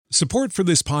Support for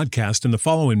this podcast and the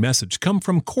following message come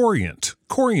from Corient.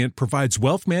 Corient provides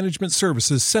wealth management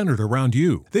services centered around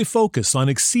you. They focus on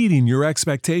exceeding your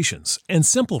expectations and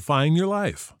simplifying your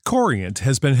life. Corient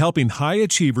has been helping high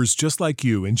achievers just like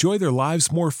you enjoy their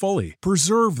lives more fully,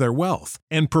 preserve their wealth,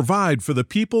 and provide for the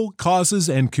people, causes,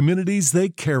 and communities they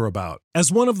care about. As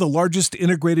one of the largest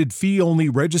integrated fee-only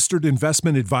registered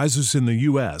investment advisors in the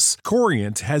U.S.,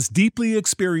 Corient has deeply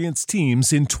experienced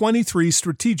teams in 23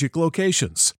 strategic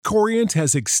locations. Corient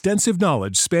has extensive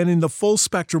knowledge spanning the full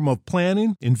spectrum of planning,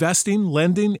 investing,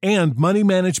 lending, and money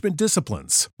management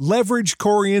disciplines. Leverage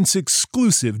Corient's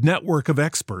exclusive network of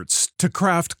experts to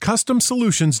craft custom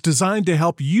solutions designed to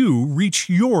help you reach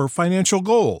your financial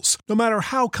goals, no matter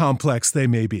how complex they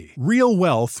may be. Real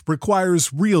wealth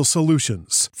requires real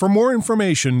solutions. For more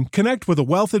information, connect with a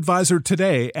wealth advisor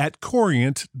today at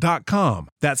Corient.com.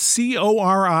 That's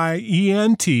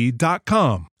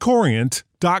Corient.com.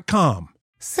 Corient.com.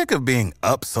 Sick of being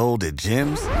upsold at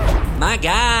gyms? My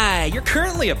guy, you're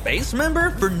currently a base member?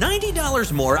 For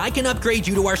 $90 more, I can upgrade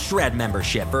you to our Shred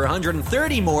membership. For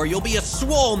 $130 more, you'll be a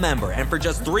Swole member. And for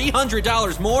just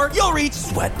 $300 more, you'll reach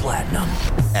Sweat Platinum.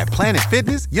 At Planet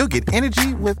Fitness, you'll get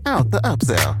energy without the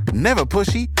upsell. Never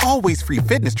pushy, always free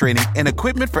fitness training and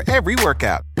equipment for every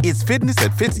workout. It's fitness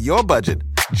that fits your budget.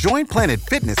 Join Planet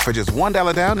Fitness for just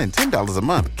 $1 down and $10 a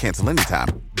month. Cancel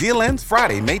anytime. Deal ends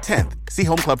Friday, May 10th. See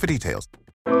Home Club for details.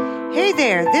 Hey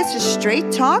there, this is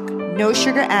Straight Talk, no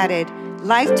sugar added.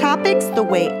 Life topics the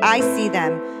way I see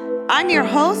them. I'm your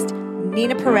host,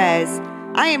 Nina Perez.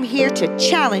 I am here to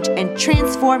challenge and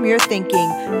transform your thinking.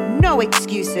 No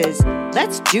excuses.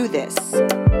 Let's do this.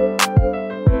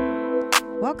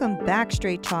 Welcome back,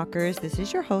 Straight Talkers. This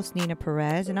is your host, Nina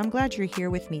Perez, and I'm glad you're here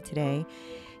with me today.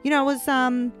 You know, I was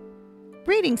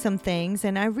reading some things,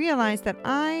 and I realized that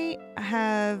I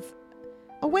have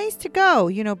a ways to go,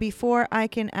 before I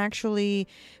can actually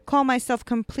call myself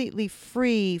completely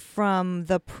free from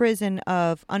the prison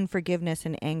of unforgiveness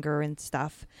and anger and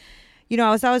stuff.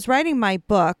 As I was writing my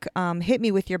book, Hit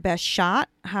Me With Your Best Shot,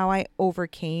 How I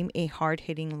Overcame a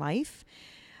Hard-Hitting Life,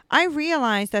 I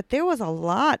realized that there was a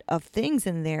lot of things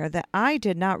in there that I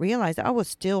did not realize I was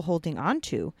still holding on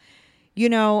to.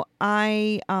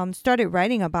 I started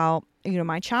writing about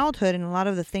my childhood and a lot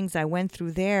of the things I went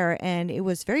through there, and it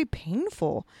was very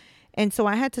painful. And so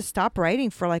I had to stop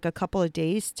writing for like a couple of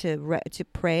days to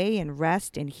pray and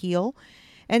rest and heal.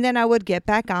 And then I would get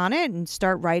back on it and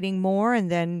start writing more and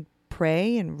then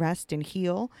pray and rest and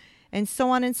heal and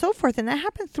so on and so forth. And that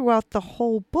happened throughout the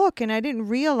whole book. And I didn't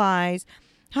realize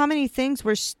how many things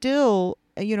were still,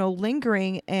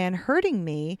 lingering and hurting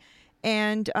me,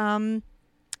 and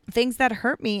things that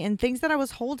hurt me and things that I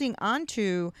was holding on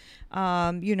to,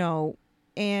 and,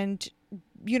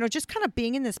 just kind of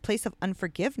being in this place of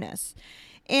unforgiveness.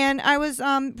 And I was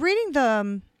reading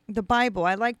the Bible.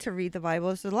 I like to read the Bible.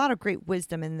 There's a lot of great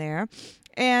wisdom in there.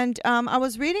 And I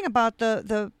was reading about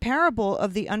the parable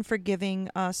of the unforgiving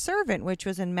servant, which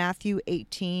was in Matthew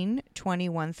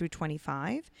 18:21 through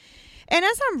 25. And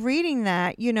as I'm reading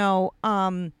that,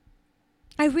 I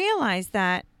realized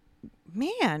that,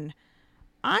 man,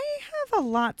 I have a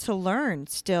lot to learn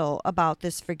still about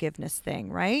this forgiveness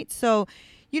thing, right? So,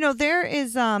 there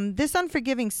is this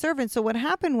unforgiving servant. So what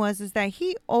happened was that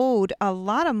he owed a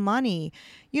lot of money.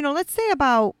 Let's say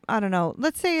about,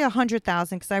 let's say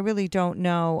 100,000, because I really don't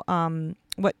know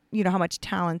what, how much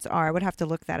talents are. I would have to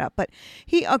look that up. But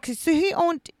he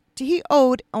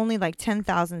owed only like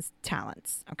 10,000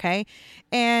 talents, okay?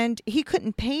 And he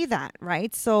couldn't pay that,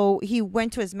 right? So he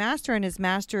went to his master, and his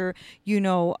master,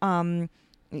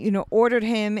 ordered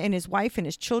him and his wife and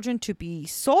his children to be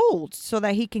sold so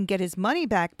that he can get his money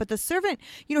back. But the servant,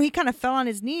 he kind of fell on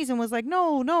his knees and was like,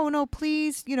 no,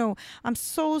 please, I'm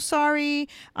so sorry.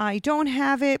 I don't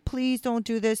have it. Please don't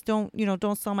do this.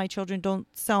 Don't sell my children. Don't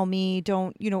sell me.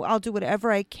 I'll do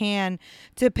whatever I can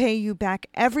to pay you back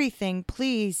everything.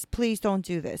 Please don't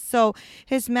do this. So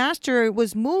his master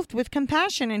was moved with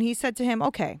compassion, and he said to him,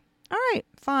 okay, all right,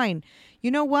 fine.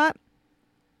 You know what?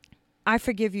 I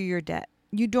forgive you your debt.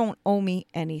 You don't owe me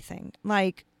anything.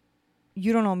 Like,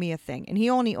 you don't owe me a thing. And he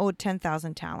only owed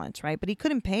 10,000 talents, right? But he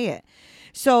couldn't pay it.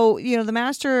 So, the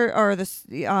master, or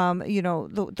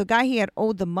the guy he had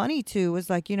owed the money to was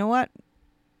like, you know what?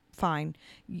 Fine.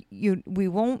 We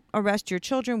won't arrest your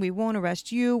children. We won't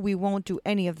arrest you. We won't do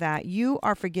any of that. You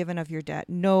are forgiven of your debt.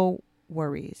 No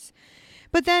worries.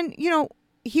 But then,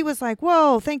 he was like,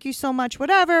 whoa, thank you so much,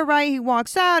 whatever, right? He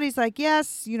walks out. He's like,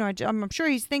 yes, I'm sure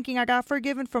he's thinking, I got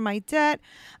forgiven for my debt.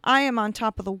 I am on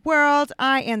top of the world.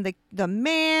 I am the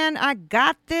man. I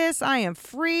got this. I am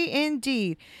free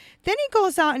indeed. Then he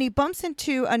goes out and he bumps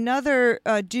into another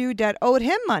dude that owed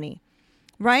him money,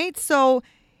 right? So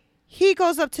he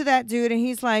goes up to that dude and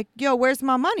he's like, yo, where's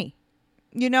my money?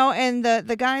 And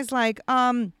the guy's like,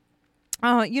 I'm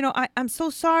so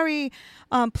sorry.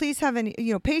 Please have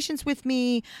patience with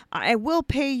me. I will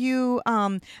pay you.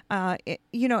 And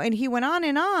he went on.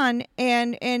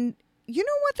 And you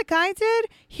know what the guy did?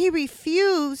 He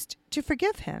refused to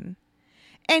forgive him.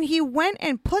 And he went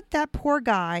and put that poor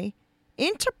guy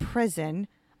into prison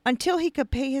until he could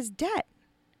pay his debt.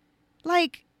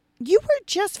 Like, you were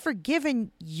just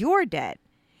forgiven your debt,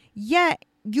 yet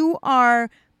you are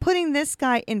putting this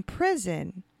guy in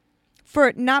prison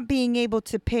for not being able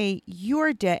to pay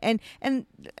your debt. And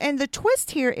the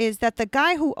twist here is that the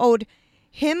guy who owed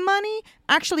him money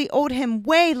actually owed him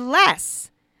way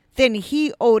less than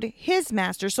he owed his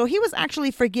master. So he was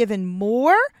actually forgiven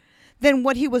more than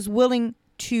what he was willing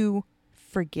to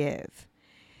forgive.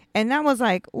 And that was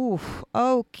like, ooh,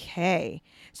 okay.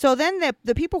 So then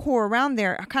the people who were around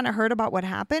there kind of heard about what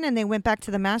happened, and they went back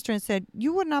to the master and said,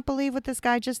 you would not believe what this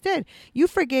guy just did. You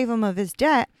forgave him of his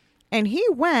debt, and he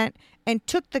went and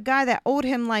took the guy that owed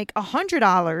him like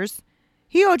 $100.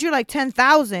 He owed you like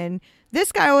 $10,000.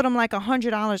 This guy owed him like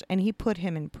 $100, and he put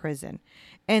him in prison.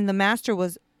 And the master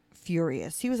was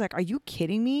furious. He was like, are you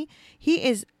kidding me?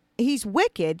 He's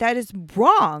wicked. That is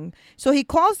wrong. So he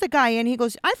calls the guy in. He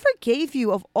goes, I forgave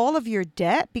you of all of your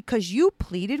debt because you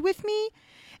pleaded with me.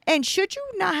 And should you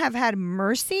not have had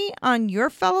mercy on your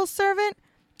fellow servant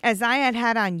as I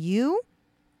had on you?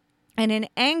 And in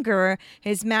anger,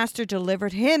 his master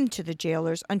delivered him to the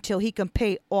jailers until he can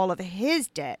pay all of his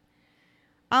debt.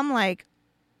 I'm like,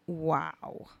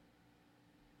 wow.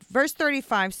 Verse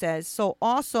 35 says, so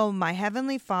also my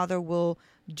heavenly Father will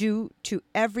do to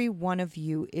every one of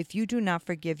you if you do not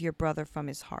forgive your brother from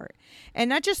his heart.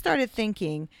 And I just started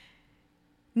thinking,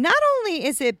 not only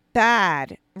is it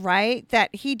bad, right,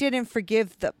 that he didn't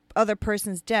forgive the other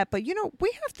person's debt, but,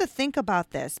 we have to think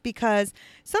about this because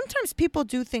sometimes people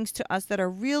do things to us that are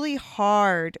really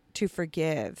hard to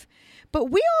forgive.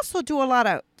 But we also do a lot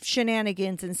of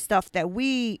shenanigans and stuff that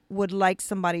we would like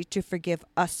somebody to forgive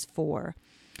us for.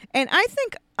 And I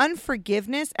think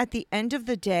unforgiveness at the end of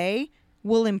the day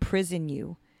will imprison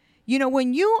you.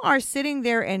 When you are sitting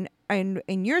there and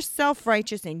you're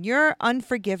self-righteous and your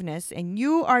unforgiveness and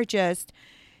you are just,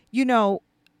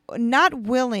 not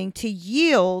willing to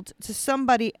yield to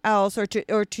somebody else or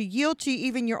to yield to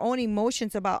even your own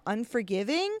emotions about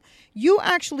unforgiving, you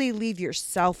actually leave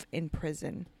yourself in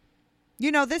prison.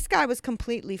 This guy was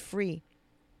completely free.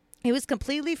 He was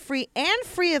completely free and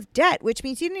free of debt, which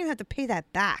means he didn't even have to pay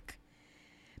that back.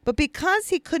 But because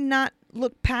he could not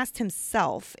look past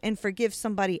himself and forgive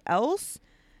somebody else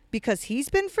because he's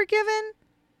been forgiven,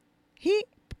 he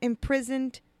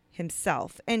imprisoned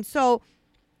himself. And so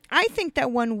I think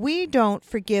that when we don't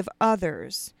forgive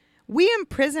others, we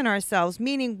imprison ourselves,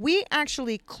 meaning we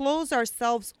actually close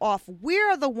ourselves off.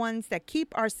 We're the ones that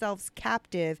keep ourselves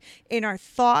captive in our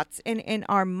thoughts and in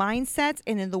our mindsets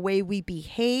and in the way we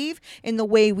behave, in the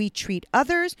way we treat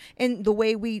others, in the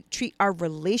way we treat our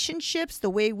relationships, the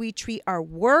way we treat our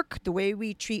work, the way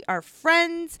we treat our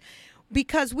friends.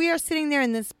 Because we are sitting there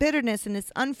in this bitterness and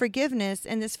this unforgiveness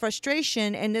and this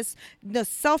frustration and this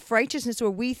self-righteousness where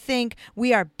we think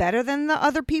we are better than the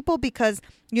other people because,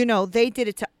 they did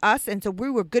it to us. And so we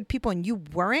were good people and you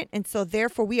weren't. And so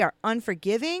therefore we are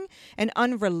unforgiving and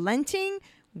unrelenting.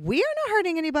 We are not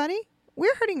hurting anybody.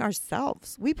 We're hurting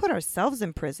ourselves. We put ourselves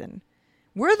in prison.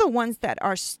 We're the ones that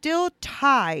are still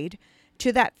tied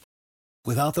to that.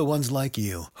 Without the ones like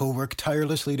you, who work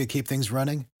tirelessly to keep things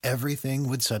running, everything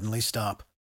would suddenly stop.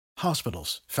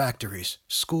 Hospitals, factories,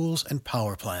 schools, and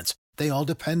power plants, they all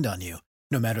depend on you.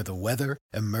 No matter the weather,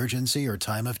 emergency, or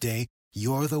time of day,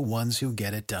 you're the ones who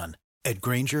get it done. At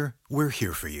Grainger, we're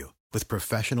here for you with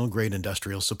professional-grade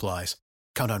industrial supplies.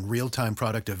 Count on real-time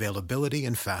product availability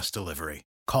and fast delivery.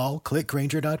 Call,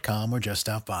 clickgrainger.com, or just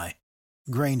stop by.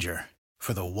 Grainger,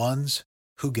 for the ones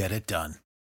who get it done.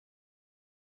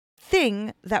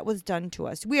 Thing that was done to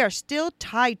us. We are still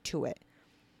tied to it.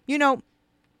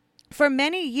 For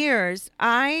many years,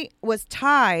 I was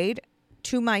tied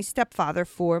to my stepfather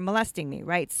for molesting me,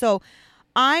 right? So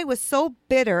I was so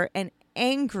bitter and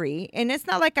angry, and it's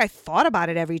not like I thought about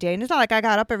it every day, and it's not like I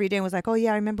got up every day and was like, oh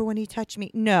yeah, I remember when he touched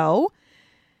me. No.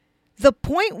 The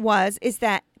point is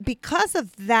that because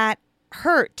of that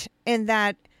hurt and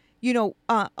that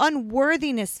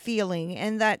unworthiness feeling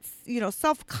and that,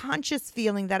 self-conscious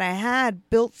feeling that I had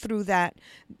built through that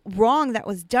wrong that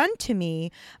was done to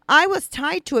me, I was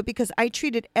tied to it because I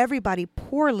treated everybody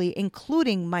poorly,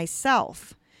 including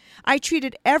myself. I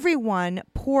treated everyone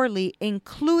poorly,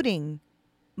 including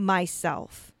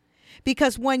myself.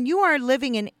 Because when you are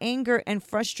living in anger and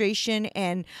frustration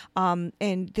and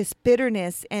this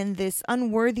bitterness and this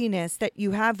unworthiness that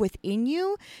you have within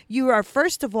you, you are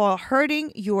first of all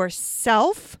hurting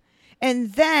yourself.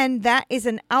 And then that is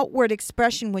an outward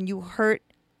expression when you hurt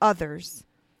others.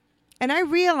 And I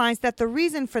realized that the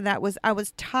reason for that was I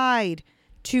was tied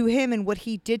to him and what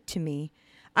he did to me.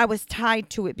 I was tied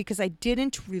to it because I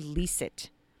didn't release it.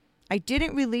 I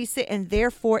didn't release it, and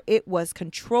therefore it was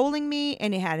controlling me,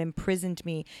 and it had imprisoned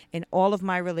me in all of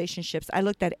my relationships. I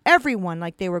looked at everyone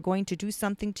like they were going to do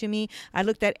something to me. I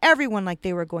looked at everyone like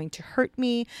they were going to hurt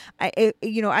me.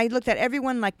 I looked at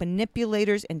everyone like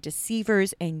manipulators and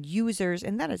deceivers and users,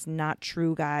 and that is not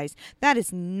true, guys. That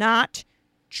is not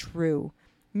true.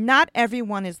 Not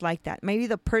everyone is like that. Maybe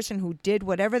the person who did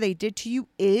whatever they did to you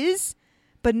is,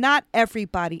 but not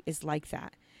everybody is like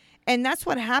that. And that's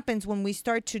what happens when we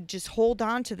start to just hold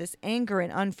on to this anger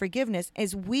and unforgiveness,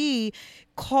 as we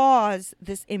cause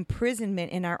this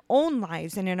imprisonment in our own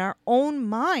lives and in our own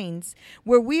minds,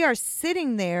 where we are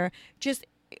sitting there just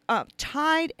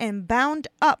tied and bound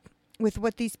up with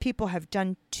what these people have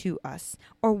done to us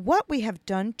or what we have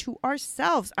done to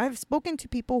ourselves. I've spoken to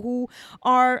people who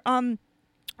are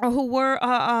or who were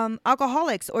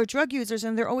alcoholics or drug users,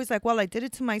 and they're always like, well, I did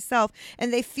it to myself,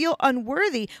 and they feel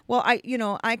unworthy. Well,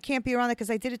 I can't be around that because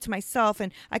I did it to myself,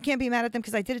 and I can't be mad at them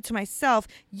because I did it to myself.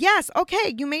 Yes,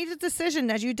 okay, you made a decision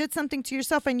that you did something to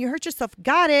yourself and you hurt yourself.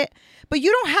 Got it. But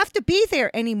you don't have to be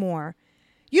there anymore.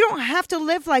 You don't have to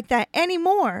live like that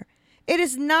anymore. It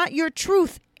is not your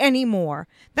truth anymore.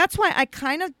 That's why I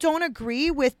kind of don't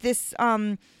agree with this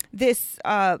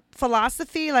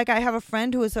philosophy. Like, I have a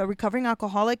friend who is a recovering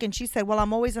alcoholic, and she said, well,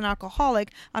 I'm always an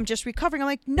alcoholic. I'm just recovering. I'm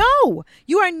like, no,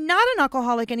 you are not an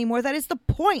alcoholic anymore. That is the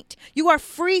point. You are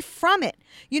free from it.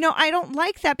 I don't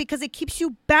like that because it keeps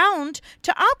you bound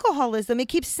to alcoholism. It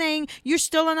keeps saying you're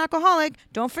still an alcoholic.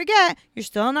 Don't forget, you're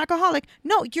still an alcoholic.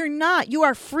 No, you're not. You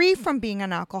are free from being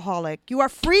an alcoholic. You are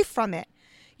free from it.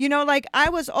 Like I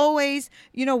was always,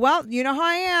 well, you know how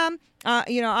I am.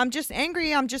 I'm just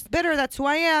angry. I'm just bitter. That's who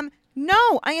I am.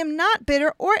 No, I am not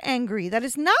bitter or angry. That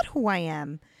is not who I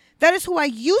am. That is who I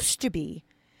used to be.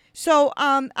 So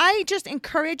I just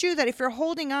encourage you that if you're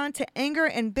holding on to anger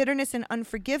and bitterness and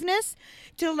unforgiveness,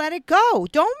 to let it go.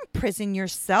 Don't imprison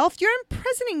yourself. You're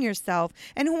imprisoning yourself.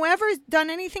 And whoever's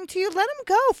done anything to you, let them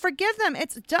go. Forgive them.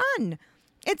 It's done.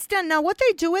 It's done. Now, what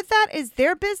they do with that is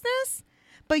their business.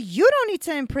 But you don't need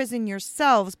to imprison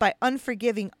yourselves by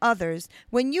unforgiving others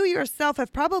when you yourself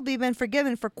have probably been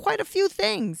forgiven for quite a few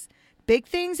things, big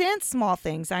things and small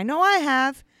things. I know I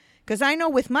have, because I know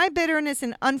with my bitterness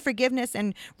and unforgiveness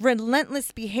and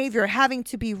relentless behavior having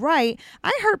to be right,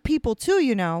 I hurt people too,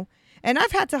 and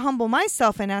I've had to humble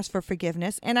myself and ask for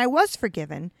forgiveness, and I was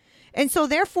forgiven. And so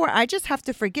therefore, I just have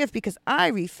to forgive because I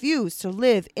refuse to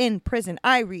live in prison.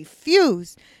 I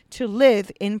refuse to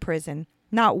live in prison.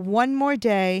 Not one more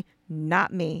day,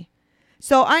 not me.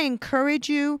 So I encourage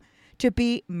you to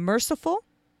be merciful.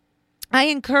 I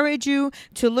encourage you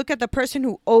to look at the person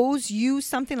who owes you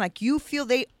something, like you feel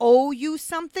they owe you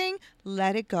something.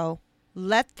 Let it go.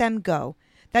 Let them go.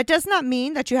 That does not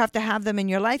mean that you have to have them in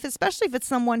your life, especially if it's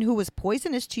someone who was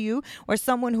poisonous to you or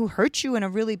someone who hurt you in a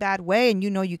really bad way and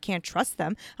you can't trust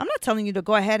them. I'm not telling you to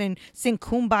go ahead and sing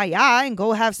Kumbaya and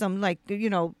go have some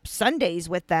Sundays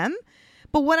with them.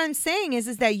 But what I'm saying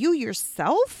is that you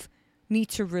yourself need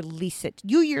to release it.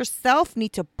 You yourself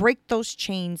need to break those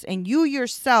chains, and you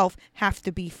yourself have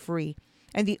to be free.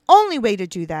 And the only way to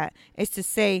do that is to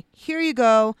say, here you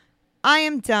go. I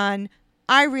am done.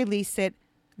 I release it.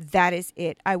 That is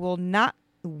it. I will not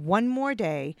one more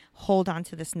day hold on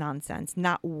to this nonsense.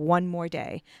 Not one more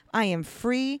day. I am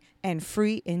free and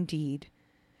free indeed.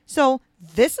 So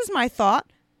this is my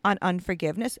thought on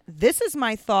unforgiveness. This is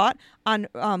my thought on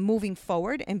moving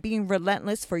forward and being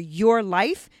relentless for your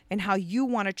life and how you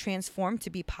want to transform to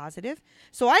be positive.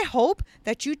 So I hope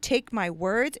that you take my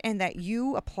words and that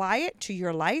you apply it to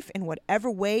your life in whatever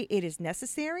way it is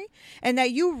necessary, and that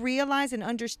you realize and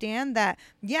understand that,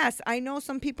 yes, I know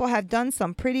some people have done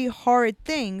some pretty horrid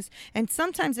things, and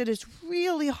sometimes it is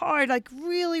really hard, like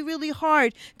really, really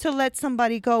hard to let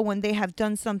somebody go when they have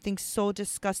done something so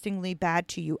disgustingly bad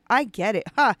to you. I get it.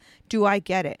 Do I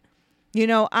get it?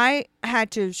 I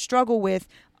had to struggle with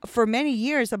for many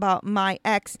years about my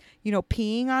ex,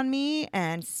 peeing on me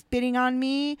and spitting on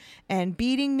me and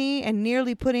beating me and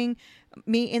nearly putting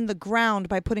me in the ground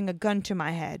by putting a gun to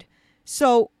my head.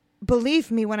 So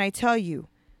believe me when I tell you,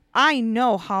 I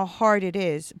know how hard it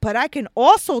is, but I can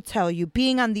also tell you,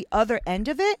 being on the other end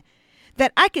of it,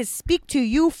 that I can speak to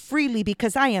you freely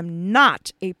because I am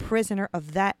not a prisoner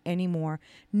of that anymore.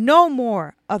 No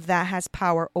more of that has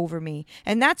power over me.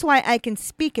 And that's why I can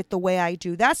speak it the way I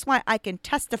do. That's why I can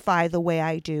testify the way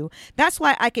I do. That's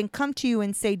why I can come to you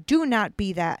and say, do not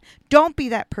be that. Don't be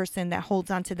that person that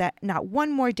holds on to that. Not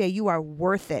one more day. You are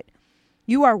worth it.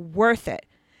 You are worth it.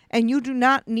 And you do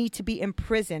not need to be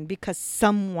imprisoned because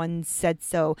someone said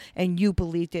so and you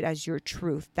believed it as your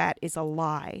truth. That is a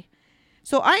lie.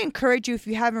 So I encourage you, if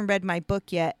you haven't read my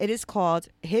book yet, it is called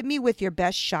Hit Me With Your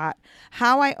Best Shot,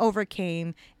 How I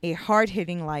Overcame a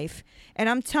Hard-Hitting Life. And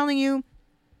I'm telling you,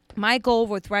 my goal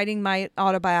with writing my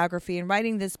autobiography and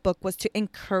writing this book was to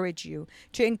encourage you,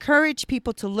 to encourage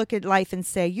people to look at life and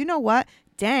say, you know what?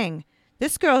 Dang,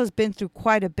 this girl has been through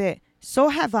quite a bit. So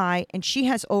have I, and she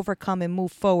has overcome and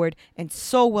moved forward, and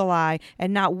so will I,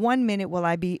 and not 1 minute will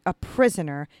I be a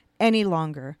prisoner any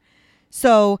longer.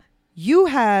 So you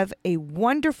have a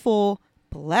wonderful,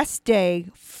 blessed day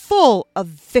full of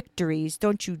victories.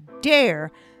 Don't you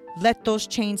dare let those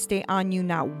chains stay on you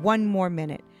not one more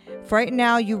minute. For right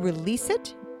now, you release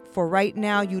it. For right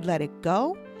now, you let it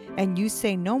go, and you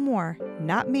say no more,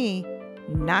 not me,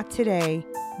 not today,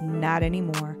 not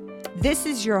anymore. This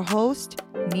is your host,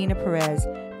 Nina Perez,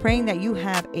 praying that you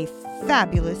have a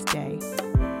fabulous day.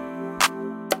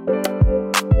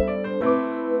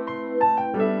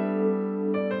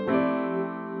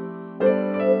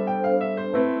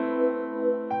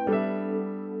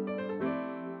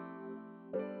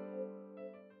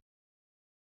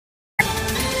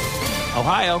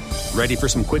 Ohio, ready for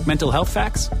some quick mental health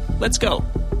facts? Let's go.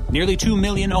 Nearly 2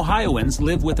 million Ohioans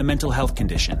live with a mental health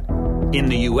condition. In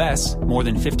the U.S., more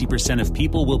than 50% of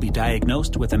people will be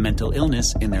diagnosed with a mental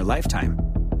illness in their lifetime.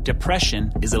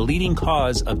 Depression is a leading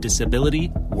cause of disability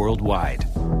worldwide.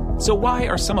 So why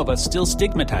are some of us still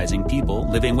stigmatizing people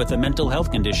living with a mental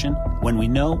health condition when we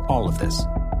know all of this?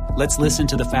 Let's listen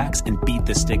to the facts and beat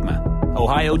the stigma.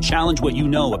 Ohio, challenge what you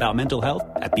know about mental health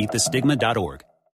at beatthestigma.org.